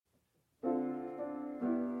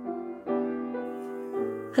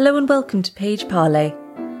Hello and welcome to Page Parley.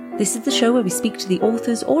 This is the show where we speak to the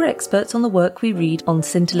authors or experts on the work we read on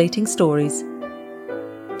Scintillating Stories.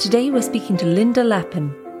 Today we're speaking to Linda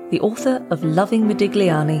Lappin, the author of Loving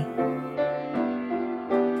Modigliani.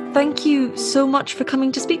 Thank you so much for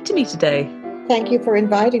coming to speak to me today. Thank you for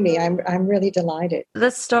inviting me. I'm really delighted.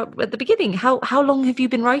 Let's start at the beginning. How long have you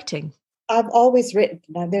been writing? I've always written.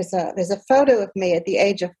 There's a photo of me at the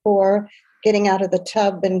age of 4, getting out of the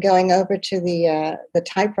tub and going over to the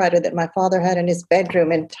typewriter that my father had in his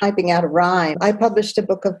bedroom and typing out a rhyme. I published a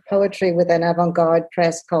book of poetry with an avant-garde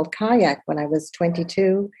press called Kayak when I was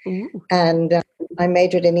 22. Ooh. And I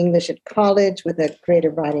majored in English at college with a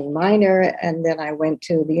creative writing minor, and then I went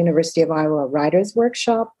to the University of Iowa Writers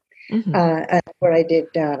Workshop, where I did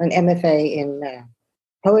an MFA in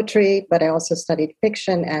poetry, but I also studied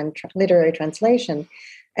fiction and literary translation.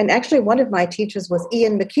 And actually one of my teachers was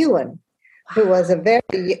Ian McEwan, who was a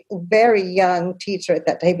very, very young teacher at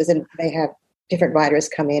that time. They have different writers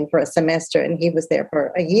come in for a semester, and he was there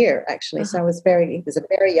for a year, actually. So he was a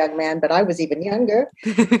very young man, but I was even younger.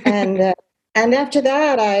 And after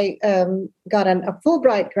that, I got a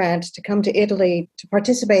Fulbright grant to come to Italy to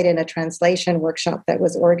participate in a translation workshop that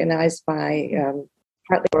was partly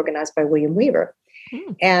organized by William Weaver.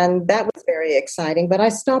 And that was very exciting. But I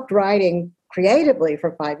stopped writing creatively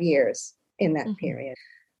for 5 years in that period.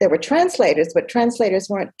 There were translators, but translators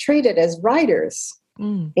weren't treated as writers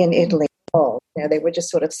in Italy at all. They were just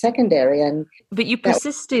sort of secondary. But you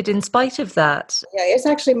persisted in spite of that. Yeah, it's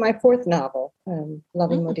actually my 4th novel,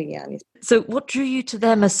 Loving Modigliani. So what drew you to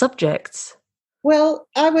them as subjects? Well,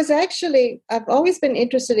 I've always been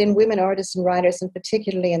interested in women artists and writers, and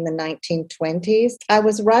particularly in the 1920s. I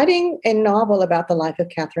was writing a novel about the life of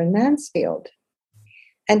Catherine Mansfield.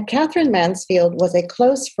 And Catherine Mansfield was a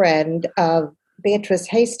close friend of Beatrice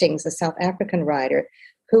Hastings, a South African writer,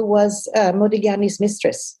 who was Modigliani's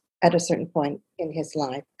mistress at a certain point in his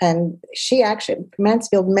life. And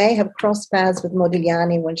Mansfield may have crossed paths with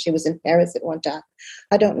Modigliani when she was in Paris at one time.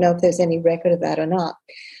 I don't know if there's any record of that or not.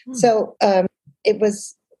 So it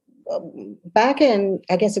was back in,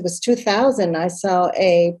 I guess it was 2000, I saw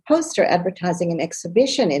a poster advertising an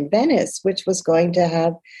exhibition in Venice, which was going to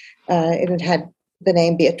have, it had the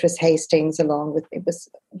name Beatrice Hastings it was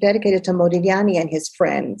dedicated to Modigliani and his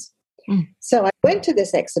friends. So I went to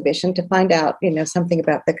this exhibition to find out, something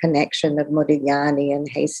about the connection of Modigliani and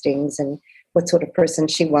Hastings and what sort of person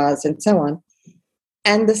she was and so on.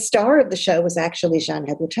 And the star of the show was actually Jeanne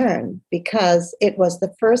Hébuterne, because it was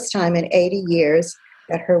the first time in 80 years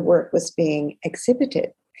that her work was being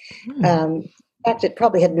exhibited. In fact, it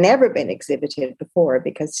probably had never been exhibited before,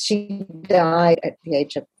 because she died at the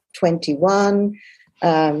age of 21,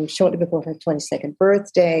 shortly before her 22nd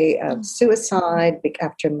birthday, of suicide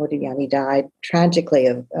after Modigliani died tragically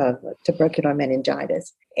of tubercular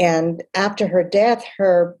meningitis. And after her death,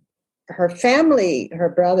 her family, her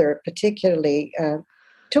brother particularly,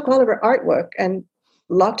 took all of her artwork and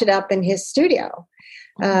locked it up in his studio.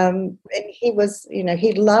 And he was,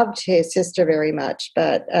 he loved his sister very much,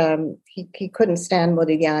 but he couldn't stand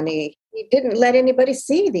Modigliani. He didn't let anybody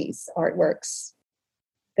see these artworks.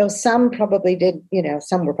 Though some probably did,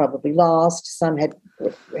 some were probably lost, some had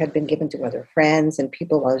been given to other friends and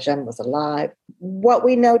people while Jeanne was alive. What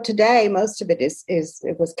we know today, most of it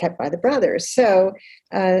it was kept by the brothers. So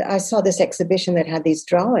I saw this exhibition that had these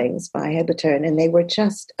drawings by Hébuterne, and they were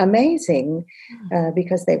just amazing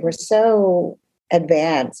because they were so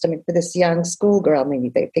advanced. I mean, for this young schoolgirl, maybe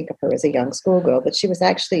they think of her as a young schoolgirl, but she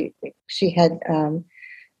had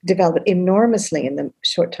developed enormously in the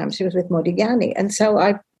short time she was with Modigliani. And so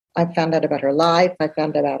I found out about her life. I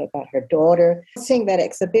found out about her daughter. Seeing that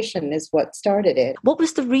exhibition is what started it. What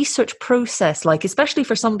was the research process like, especially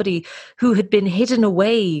for somebody who had been hidden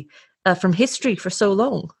away from history for so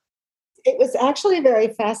long? It was actually very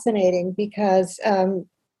fascinating because,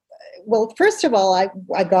 first of all, I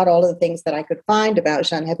got all of the things that I could find about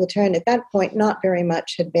Jeanne Hébuterne. At that point, not very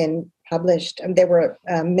much had been published. There were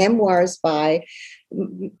memoirs by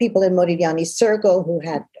people in Modigliani's circle who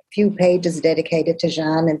had a few pages dedicated to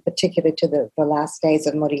Jeanne, and particularly to the last days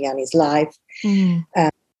of Modigliani's life. And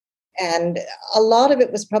a lot of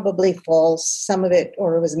it was probably false. Some of it,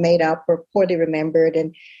 or it was made up or poorly remembered.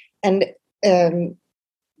 And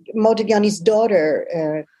Modigliani's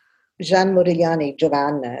daughter, Jeanne Modigliani,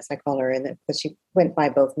 Giovanna, as I call her, because she went by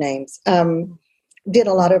both names, did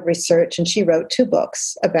a lot of research, and she wrote 2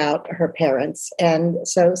 books about her parents. And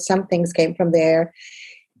so some things came from there.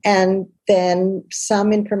 And then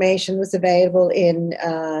some information was available in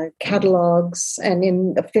catalogs and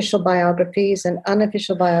in official biographies and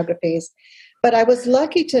unofficial biographies. But I was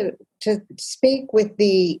lucky to speak with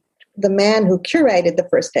the the man who curated the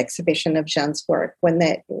first exhibition of Jeanne's work when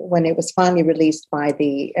it was finally released by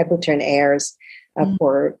the Hébuterne heirs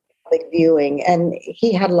for public viewing. And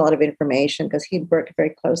he had a lot of information because he'd worked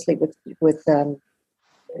very closely with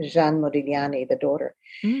Jeanne Modigliani, the daughter.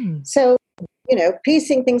 So,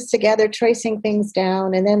 piecing things together, tracing things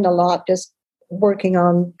down, and then a lot just working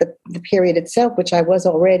on the period itself, which I was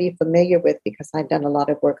already familiar with because I'd done a lot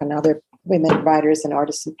of work on other women writers and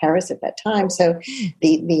artists in Paris at that time. So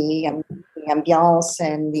the ambiance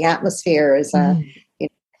and the atmosphere is,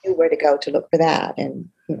 knew where to go to look for that, and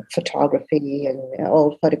photography and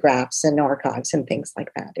old photographs and archives and things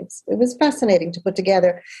like that. It was fascinating to put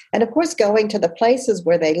together. And of course, going to the places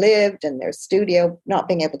where they lived and their studio, not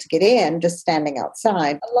being able to get in, just standing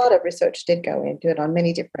outside. A lot of research did go into it on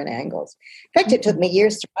many different angles. In fact, it took me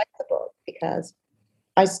years to write the book because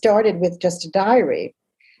I started with just a diary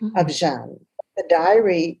of Jeanne. The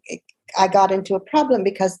diary, I got into a problem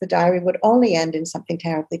because the diary would only end in something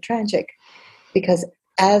terribly tragic, because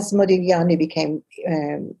as Modigliani became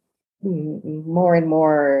more and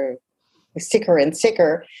more sicker and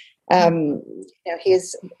sicker, he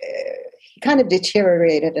kind of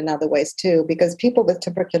deteriorated in other ways too, because people with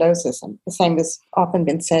tuberculosis, and the same has often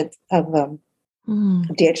been said of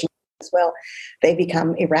DH as well, they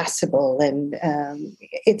become irascible, and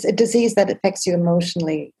it's a disease that affects you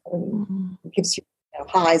emotionally, gives you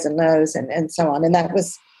highs and lows and so on. And that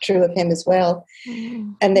was true of him as well.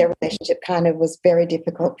 And their relationship kind of was very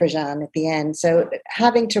difficult for Jeanne at the end. So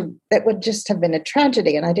that would just have been a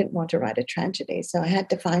tragedy, and I didn't want to write a tragedy. So I had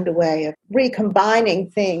to find a way of recombining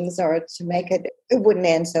things or to make it wouldn't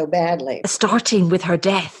end so badly. Starting with her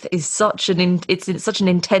death is such an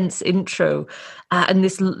intense intro. And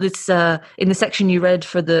this in the section you read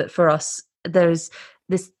for us, there's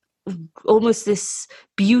this almost this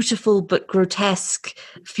beautiful but grotesque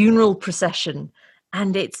funeral procession,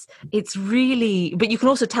 and it's really, but you can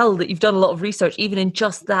also tell that you've done a lot of research even in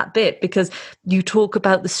just that bit, because you talk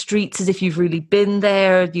about the streets as if you've really been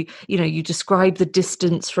there. You describe the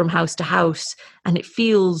distance from house to house, and it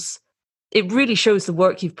really shows the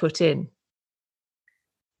work you've put in.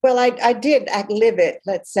 Well, I did live it,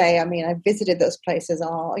 let's say. I mean, I visited those places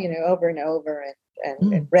all over and over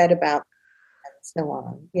and read about so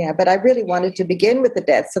on. Yeah, but I really wanted to begin with the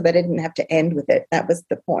death so that I didn't have to end with it. That was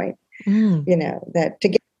the point, that to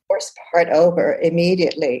get the worst part over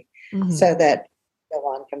immediately so that go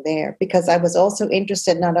on from there. Because I was also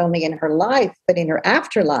interested not only in her life, but in her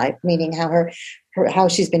afterlife, meaning how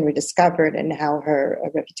she's been rediscovered and how her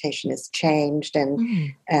reputation has changed,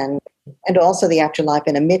 and also the afterlife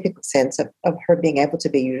in a mythical sense of her being able to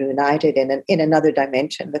be united in another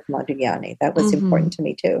dimension with Modigliani. That was important to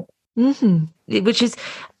me too. Which is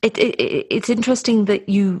it's interesting that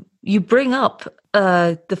you bring up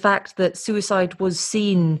the fact that suicide was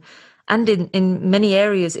seen, and in many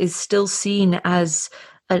areas is still seen as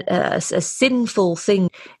a sinful thing.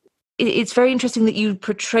 It's very interesting that you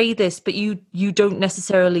portray this, but you don't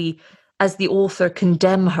necessarily, as the author,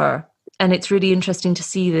 condemn her. And it's really interesting to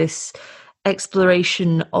see this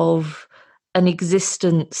exploration of an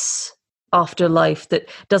existence after life that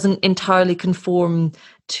doesn't entirely conform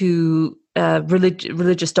to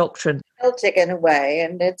religious doctrine. Celtic in a way,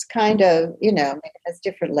 and it's kind of, it has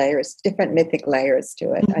different layers, different mythic layers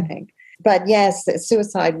to it, I think. But yes,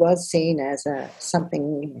 suicide was seen as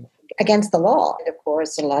something against the law. And of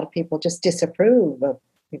course, a lot of people just disapprove of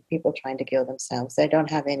people trying to kill themselves. They don't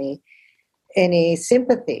have any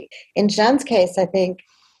sympathy. In Jeanne's case, I think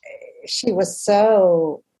she was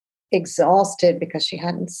so exhausted because she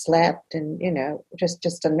hadn't slept and,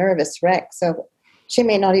 just a nervous wreck. So she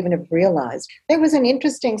may not even have realized. There was an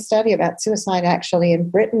interesting study about suicide actually in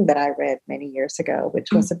Britain that I read many years ago,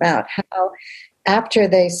 which was about how after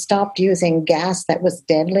they stopped using gas that was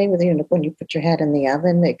deadly, when you put your head in the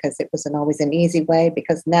oven, because it wasn't always an easy way,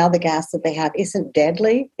 because now the gas that they have isn't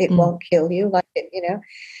deadly. It won't kill you like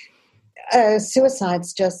it,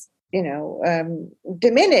 suicide's just,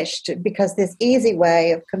 diminished because this easy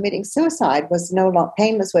way of committing suicide was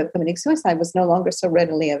painless way of committing suicide was no longer so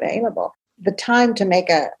readily available. The time to make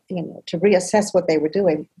to reassess what they were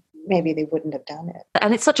doing, maybe they wouldn't have done it.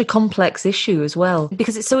 And it's such a complex issue as well,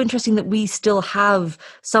 because it's so interesting that we still have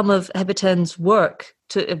some of Hébutern's work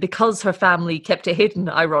because her family kept it hidden,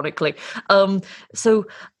 ironically.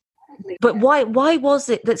 But why was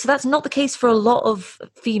it that? So that's not the case for a lot of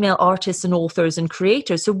female artists and authors and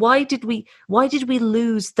creators. So why did we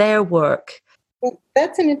lose their work? Well,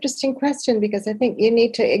 that's an interesting question, because I think you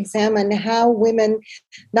need to examine how women,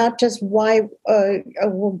 not just why a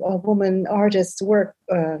woman artist's work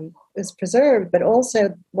is preserved, but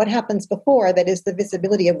also what happens before, that is the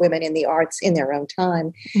visibility of women in the arts in their own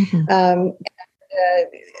time. Mm-hmm.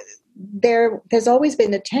 There's always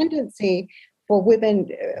been a tendency for women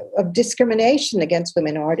of discrimination against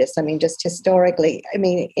women artists. I mean, just historically. I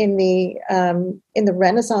mean, in the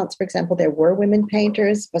Renaissance, for example, there were women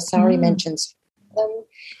painters. Vasari mentions them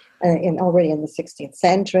already in the 16th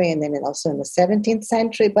century, and then also in the 17th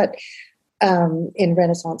century. But in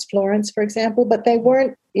Renaissance Florence, for example, but they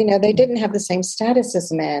weren't. They didn't have the same status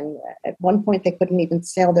as men. At one point, they couldn't even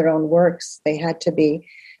sell their own works. They had to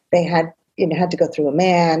go through a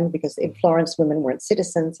man, because in Florence, women weren't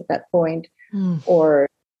citizens at that point, or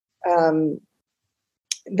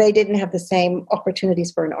they didn't have the same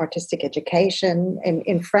opportunities for an artistic education. And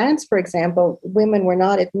in France, for example, women were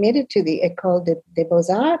not admitted to the École des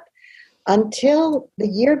Beaux-Arts until the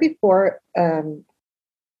year before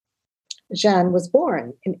Jeanne was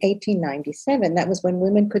born, in 1897. That was when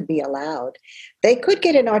women could be allowed. They could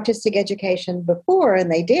get an artistic education before, and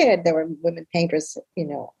they did. There were women painters,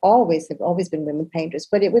 have always been women painters,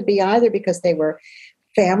 but it would be either because they were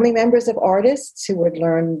family members of artists who would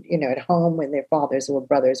learn, at home in their fathers' or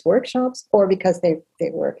brothers' workshops, or because they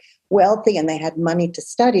were wealthy and they had money to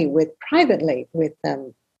study privately with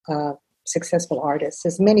successful artists,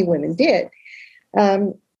 as many women did.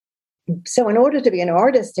 So in order to be an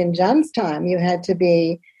artist in Jeanne's time, you had to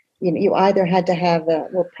be, you either had to have,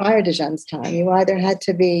 prior to Jeanne's time, you either had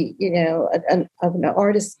to be, an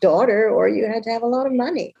artist's daughter, or you had to have a lot of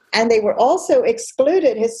money. And they were also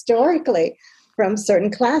excluded historically from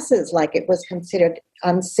certain classes, like it was considered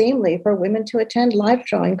unseemly for women to attend life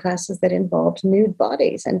drawing classes that involved nude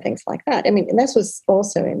bodies and things like that. I mean, and this was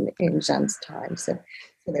also in Jeanne's time. So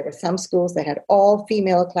there were some schools that had all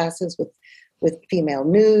female classes with female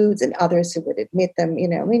nudes, and others who would admit them,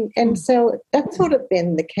 and so that's sort of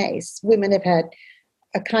been the case. Women have had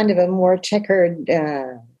a kind of a more checkered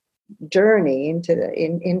journey into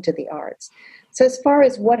the arts. So as far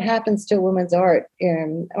as what happens to a woman's art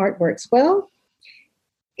in artworks, well,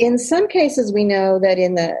 in some cases we know that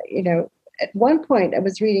at one point I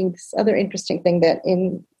was reading this other interesting thing, that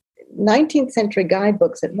in 19th century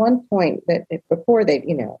guidebooks, at one point, that before they,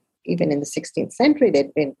 even in the 16th century,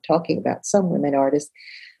 they'd been talking about some women artists.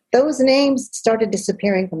 Those names started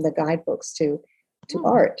disappearing from the guidebooks to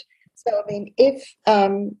art. So, I mean,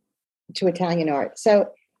 to Italian art.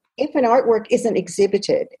 So if an artwork isn't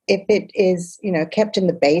exhibited, if it is, kept in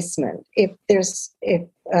the basement, if there's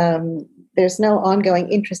no ongoing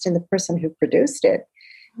interest in the person who produced it,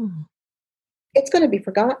 it's going to be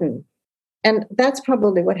forgotten. And that's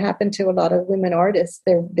probably what happened to a lot of women artists,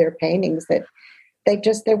 their paintings, that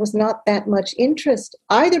there was not that much interest,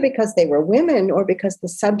 either because they were women or because the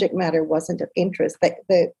subject matter wasn't of interest.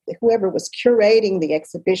 Whoever was curating the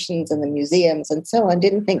exhibitions and the museums and so on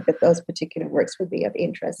didn't think that those particular works would be of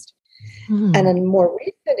interest. Mm-hmm. And a more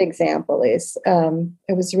recent example is,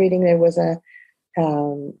 I was reading, there was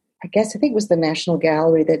I think it was the National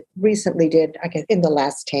Gallery that recently did, in the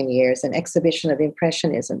last 10 years, an exhibition of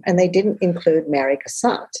Impressionism, and they didn't include Mary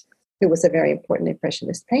Cassatt, who was a very important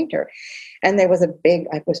Impressionist painter. And there was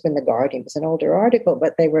it was in The Guardian, it was an older article,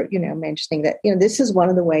 but they were, mentioning that, this is one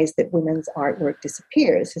of the ways that women's artwork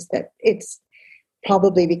disappears, is that it's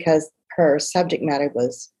probably because her subject matter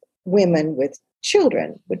was women with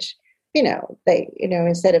children, which,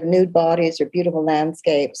 instead of nude bodies or beautiful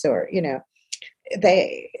landscapes or,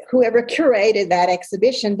 whoever curated that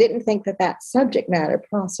exhibition didn't think that subject matter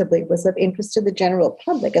possibly was of interest to the general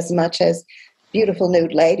public as much as beautiful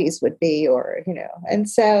nude ladies would be, or and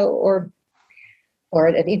so or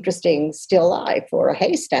an interesting still life or a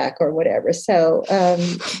haystack or whatever. So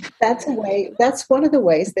that's one of the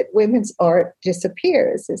ways that women's art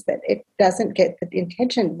disappears, is that it doesn't get the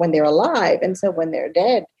attention when they're alive, and so when they're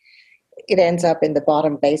dead, it ends up in the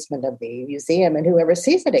bottom basement of the museum, and whoever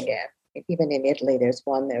sees it again. Even in Italy, there's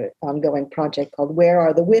one ongoing project called "Where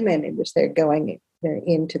Are the Women?" in which they're going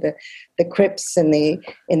into the crypts and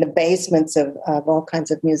in the basements of all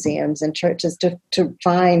kinds of museums and churches to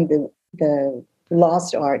find the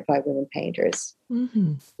lost art by women painters.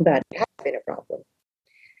 Mm-hmm. But it has been a problem.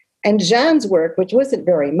 And Jeanne's work, which wasn't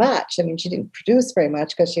very much, I mean, she didn't produce very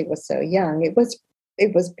much because she was so young.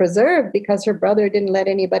 It was preserved because her brother didn't let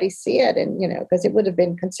anybody see it, and because it would have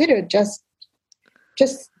been considered just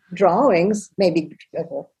drawings, maybe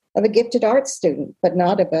of a gifted art student, but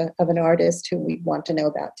not of an artist who we want to know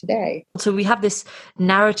about today. So we have this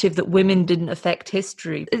narrative that women didn't affect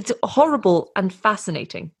history. It's horrible and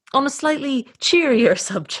fascinating. On a slightly cheerier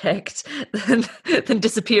subject than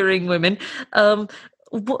disappearing women,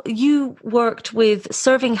 you worked with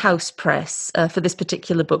Serving House Press for this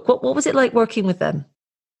particular book. What was it like working with them?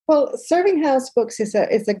 Well, Serving House Books is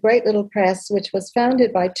a great little press which was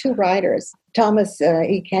founded by two writers, Thomas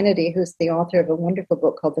E. Kennedy, who's the author of a wonderful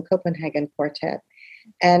book called The Copenhagen Quartet,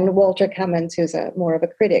 and Walter Cummins, who's more of a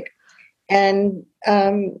critic. And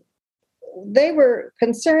they were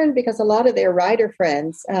concerned because a lot of their writer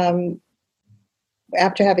friends,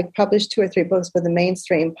 after having published 2 or 3 books with the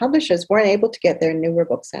mainstream publishers, weren't able to get their newer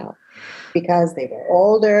books out because they were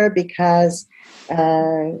older, because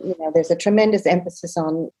there's a tremendous emphasis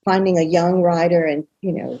on finding a young writer and,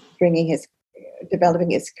 developing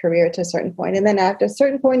his career to a certain point. And then after a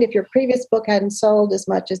certain point, if your previous book hadn't sold as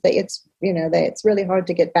much as it's really hard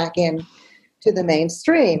to get back in to the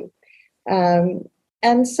mainstream.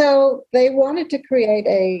 And so they wanted to create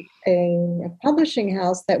a publishing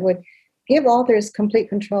house that would give authors complete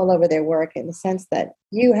control over their work, in the sense that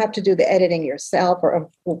you have to do the editing yourself or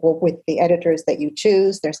with the editors that you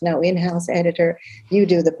choose. There's no in-house editor. You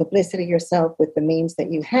do the publicity yourself with the means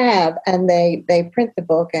that you have, and they print the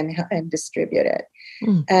book and distribute it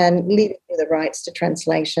and leave you the rights to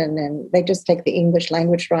translation. And they just take the English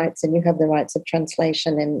language rights, and you have the rights of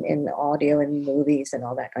translation in audio and movies and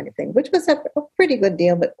all that kind of thing, which was a pretty good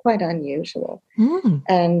deal, but quite unusual.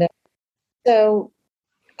 And so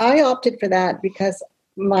I opted for that because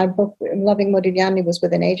my book, Loving Modigliani, was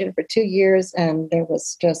with an agent for 2 years, and there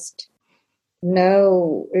was just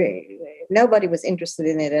nobody was interested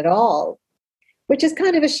in it at all, which is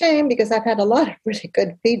kind of a shame because I've had a lot of really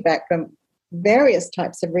good feedback from various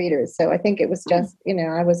types of readers. So I think it was just,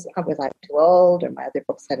 I was either too old, or my other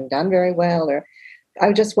books hadn't done very well, or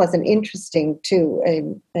I just wasn't interesting to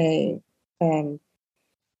a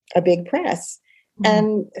big press.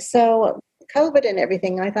 And so COVID and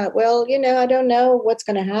everything, I thought, well, I don't know what's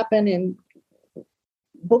going to happen, and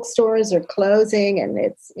bookstores are closing, and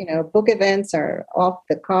it's, book events are off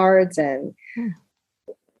the cards, and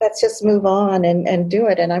let's just move on and do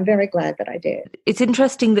it. And I'm very glad that I did. It's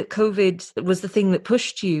interesting that COVID was the thing that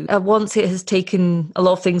pushed you. Once it has taken a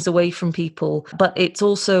lot of things away from people, but it's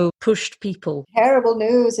also pushed people. Terrible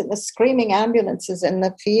news, and the screaming ambulances, and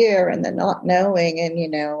the fear, and the not knowing, and,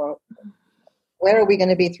 where are we going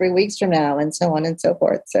to be 3 weeks from now, and so on and so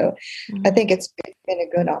forth. So I think it's been a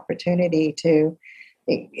good opportunity to,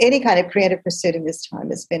 any kind of creative pursuit in this time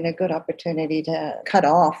has been a good opportunity to cut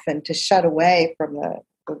off and to shut away from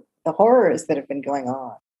the horrors that have been going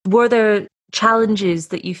on. Were there challenges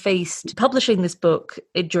that you faced publishing this book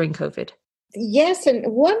during COVID? Yes,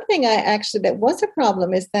 and one thing that was a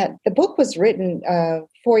problem is that the book was written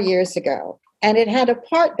 4 years ago, and it had a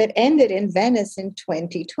part that ended in Venice in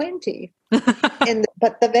 2020.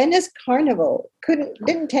 But the Venice Carnival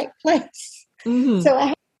didn't take place. So I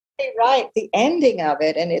had to rewrite the ending of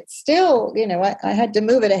it, and it's still, I had to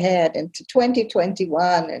move it ahead into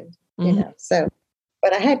 2021, and so.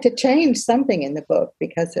 But I had to change something in the book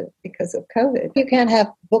because of COVID. You can't have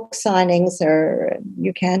book signings, or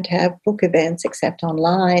you can't have book events except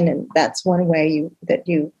online, and that's one way that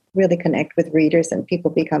you really connect with readers and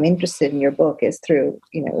people become interested in your book is through,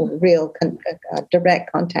 real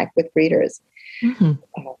direct contact with readers,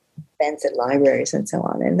 events at libraries and so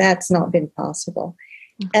on. And that's not been possible.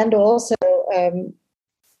 And also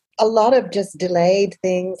a lot of just delayed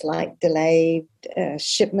things, like delayed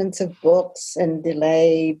shipments of books and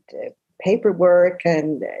delayed paperwork.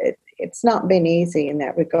 And it's not been easy in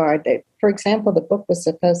that regard. For example, the book was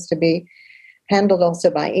supposed to be handled also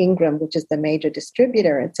by Ingram, which is the major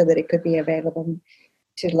distributor, and so that it could be available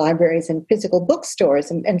to libraries and physical bookstores.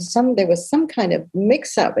 And there was some kind of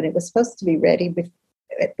mix-up, and it was supposed to be ready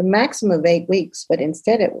at the maximum of 8 weeks, but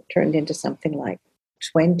instead it turned into something like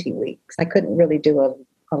 20 weeks. I couldn't really do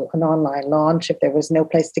an online launch if there was no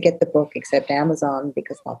place to get the book except Amazon,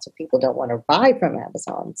 because lots of people don't want to buy from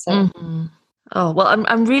Amazon. So. Oh, well,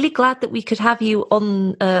 I'm really glad that we could have you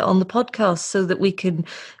on the podcast so that we can,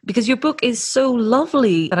 because your book is so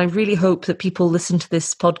lovely. And I really hope that people listen to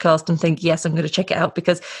this podcast and think, yes, I'm going to check it out,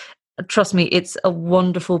 because trust me, it's a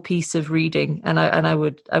wonderful piece of reading. And I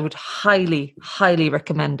would highly, highly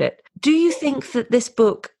recommend it. Do you think that this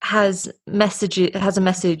book has a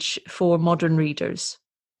message for modern readers?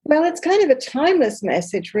 Well, it's kind of a timeless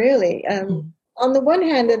message, really. On the one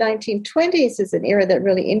hand, the 1920s is an era that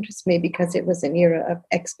really interests me because it was an era of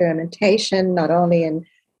experimentation, not only in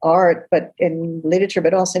art, but in literature,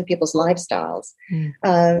 but also in people's lifestyles.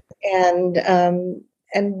 And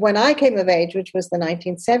when I came of age, which was the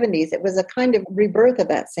 1970s, it was a kind of rebirth of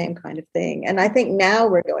that same kind of thing. And I think now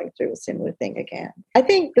we're going through a similar thing again. I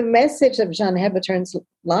think the message of Jeanne Hébutern's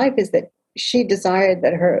life is that she desired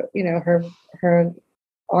that her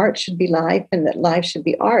art should be life, and that life should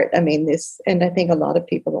be art. I mean, and I think a lot of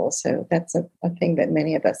people also, that's a thing that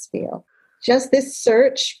many of us feel. just this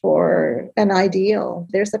search for an ideal.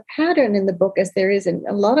 There's a pattern in the book, as there is in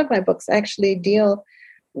a lot of my books, actually deal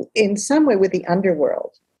in some way with the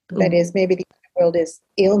underworld. That is, maybe the underworld is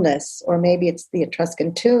illness, or maybe it's the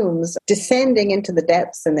Etruscan tombs, descending into the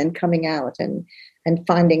depths and then coming out and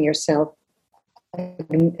finding yourself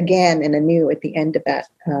again and anew at the end of that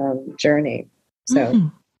journey.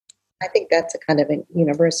 So I think that's a kind of a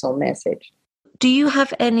universal message. Do you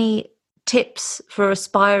have any tips for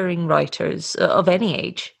aspiring writers of any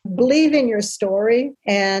age? Believe in your story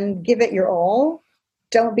and give it your all.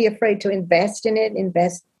 Don't be afraid to invest in it,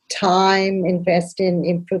 invest time, invest in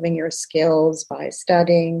improving your skills by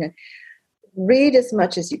studying. Read as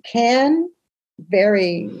much as you can,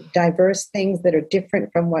 very diverse things that are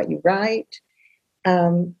different from what you write.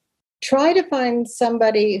 Try to find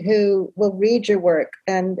somebody who will read your work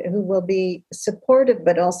and who will be supportive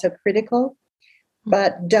but also critical.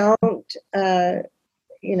 But don't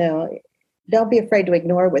be afraid to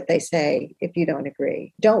ignore what they say if you don't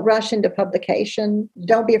agree. Don't rush into publication.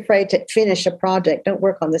 Don't be afraid to finish a project. Don't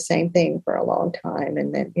work on the same thing for a long time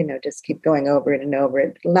and then, just keep going over it and over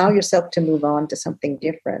it. Allow yourself to move on to something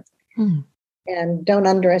different. And don't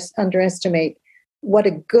underestimate what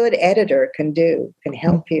a good editor can do, can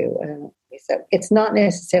help you. So it's not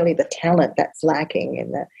necessarily the talent that's lacking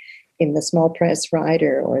in the small press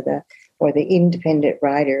writer or the independent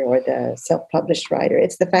writer or the self-published writer.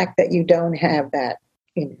 It's the fact that you don't have that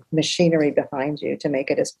machinery behind you to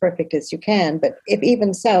make it as perfect as you can. But if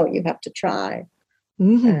even so, you have to try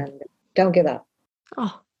and don't give up.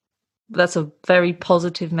 Oh, that's a very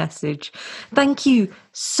positive message. Thank you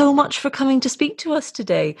so much for coming to speak to us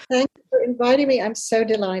today. Thank you for inviting me. I'm so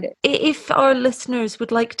delighted. If our listeners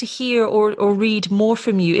would like to hear or read more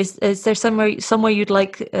from you, is there somewhere you'd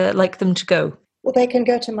like them to go? Well, they can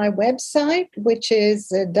go to my website, which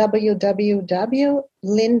is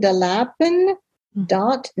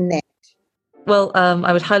www.lindalappen.net. Well,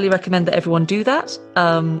 I would highly recommend that everyone do that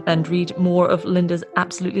and read more of Linda's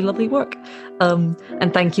absolutely lovely work.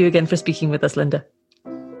 And thank you again for speaking with us, Linda.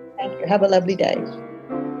 Thank you. Have a lovely day.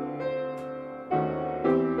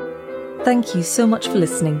 Thank you so much for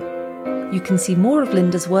listening. You can see more of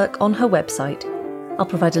Linda's work on her website. I'll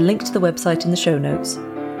provide a link to the website in the show notes.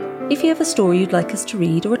 If you have a story you'd like us to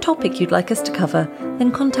read or a topic you'd like us to cover,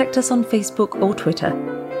 then contact us on Facebook or Twitter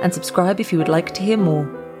and subscribe if you would like to hear more.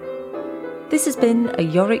 This has been a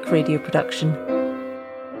Yorick Radio production.